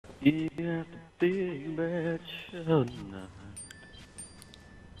Yeah, the big bad show night.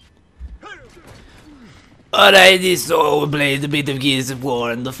 Alrighty, so we played a bit of Gears of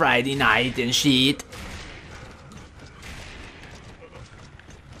War on the Friday night and shit.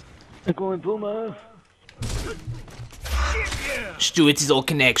 I'm going Puma. Stuart's all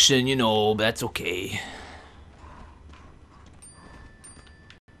connection, you know, but that's okay.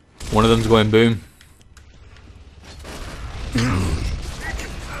 One of them's going boom.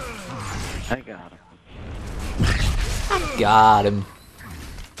 I got him. Got him.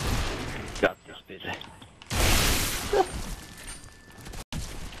 Got this bitch.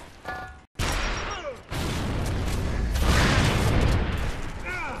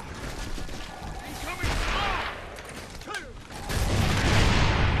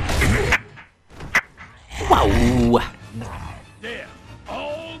 Wow. There.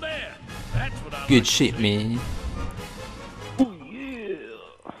 All there. That's what I Good shit, man. Oh yeah.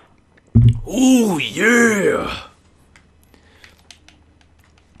 Oh yeah.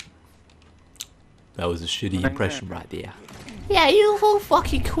 That was a shitty impression right there. Yeah, you all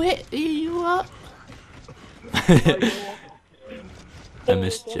fucking quit. You up? I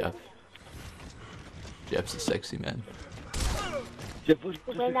miss Jeff. Jeff's a sexy man.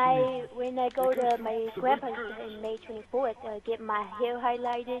 When I go to my grandpa's in May 24th, get my hair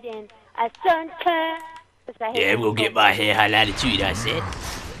highlighted and a suntan. Yeah, we'll get my hair highlighted too, I said.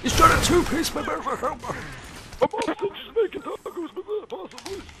 It's trying to two-piece my man.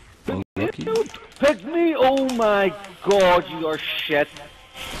 Pick me! Oh my god, you are shit.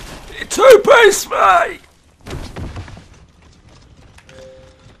 Two-piece, mate!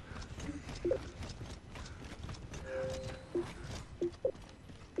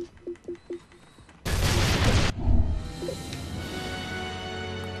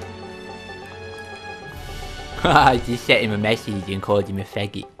 I just sent him a message and called him a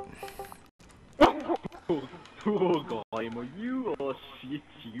faggot. Oh god, you are shit,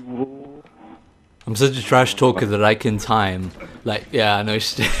 you. I'm such a trash talker that I can time. Like, yeah, I know.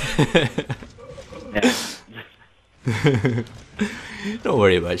 Don't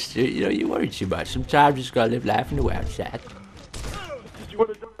worry about it. You know, you worry too much. Sometimes you just gotta live life in the wild side. You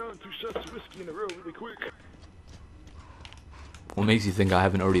want to down 2 shots of whiskey in a row really quick? What makes you think I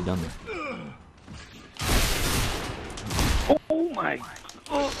haven't already done that? Oh my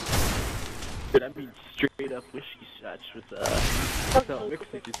god. Dude, I mean straight up whiskey shots with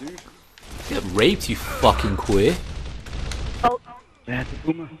mixed dude. Get raped, you fucking queer. Oh, That's a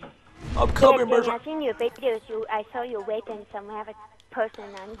boomer. I'm yeah, coming, I've seen your videos. I saw you raping some other person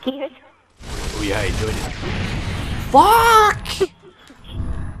on Gears. Oh yeah, I enjoyed it. Fuck!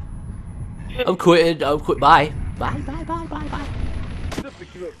 I'm quitting. I'm quit. Bye. Bye. Bye. Bye. Bye. Bye.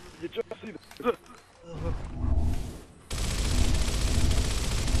 You just see the...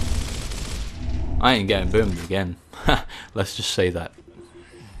 I ain't getting boomed again. Let's just say that.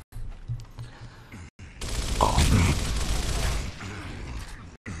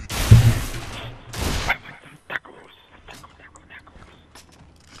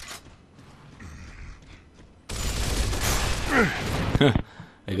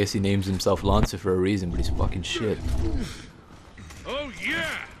 I guess he names himself Lancer for a reason, but he's fucking shit. Oh yeah!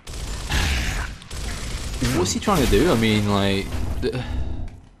 What's he trying to do? I mean, like...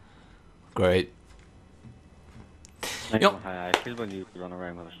 Great. I Yep. know how I feel when you run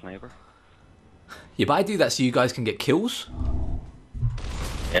around with a sniper. Yeah, but I do that so you guys can get kills.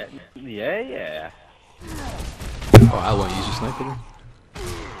 Yeah. Oh, I won't use a sniper then.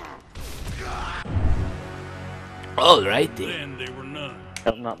 Alright then. Then they were none.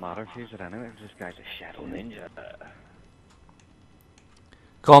 It'll not matter if you use it anyway, because this guy's a shadow ninja.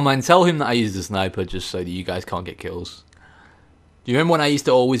 Come on, man, tell him that I use the sniper just so that you guys can't get kills. Do you remember when I used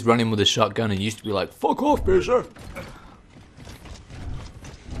to always run in with a shotgun and used to be like, fuck off, Berser?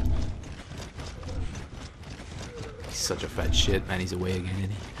 He's such a fat shit, man. He's away again,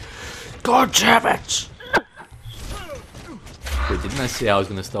 isn't he? God damn it! Wait, didn't I say I was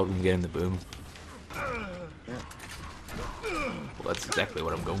going to stop him getting the boom? Well, that's exactly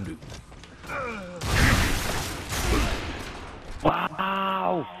what I'm going to do.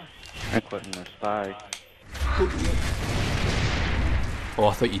 Wow! I'm quitting this fight. Oh,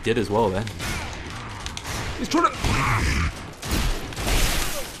 I thought you did as well then. He's trying to...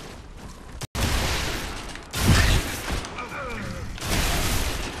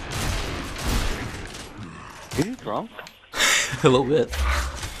 Are you drunk? A little bit.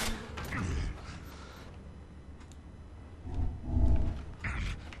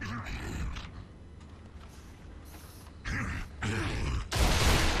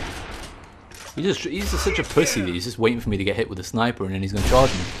 He's just such a pussy that he's just waiting for me to get hit with a sniper and then he's gonna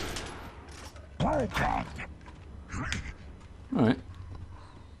charge me. Alright.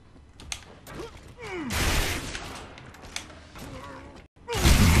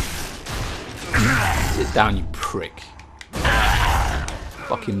 Sit down, you prick.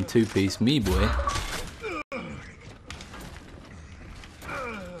 Fucking two-piece me, boy.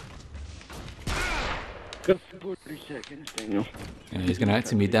 Got 40 seconds, Daniel. Yeah, he's gonna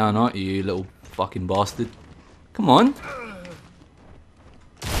act me down, aren't you, you little fucking bastard? Come on.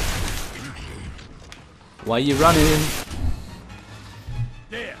 Why are you running?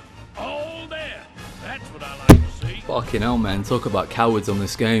 There. All there. That's what I like to see. Fucking hell, man. Talk about cowards on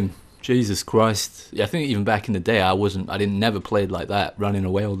this game. Jesus Christ. Yeah, I think even back in the day, I didn't never played like that, running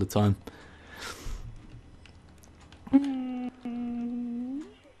away all the time.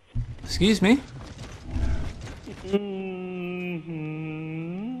 Excuse me?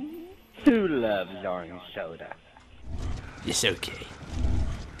 Who loves orange soda? It's okay.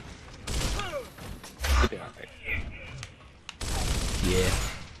 Yeah.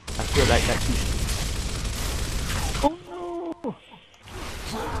 I feel like that's... Oh no!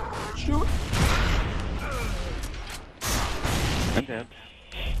 Shoot. I'm dead.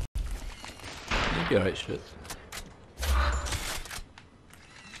 You'll be alright, shit.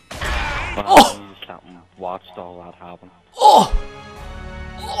 Well, Oh! you just sat and watched all that happen. Oh!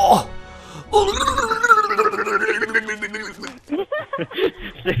 Oh!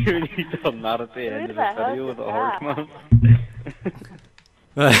 Seriously done that at the end of the video with the horse man.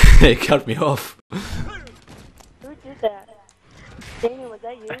 It cut me off. Who did that? Daniel, was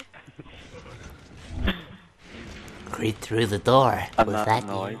that you? Creep through the door. And Was that that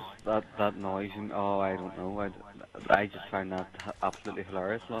noise, you? that noise, and oh, I don't know. I just found that absolutely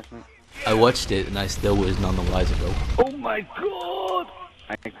hilarious last night. I watched it and I still was none the wiser, though. Oh my god!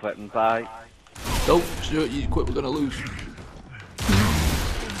 I ain't quitting, bye. Don't shoot, you quit, we're gonna lose.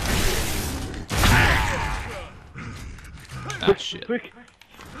 Ah, shit. Quick!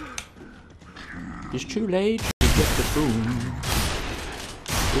 It's too late to get the boom.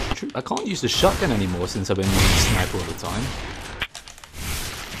 It's true. I can't use the shotgun anymore since I've been using the sniper all the time.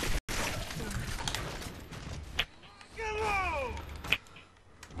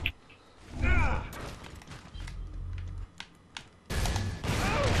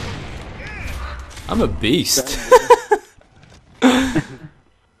 I'm a beast.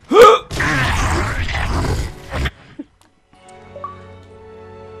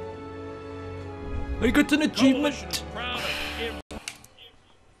 I got an achievement.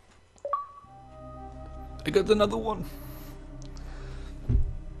 I got another one.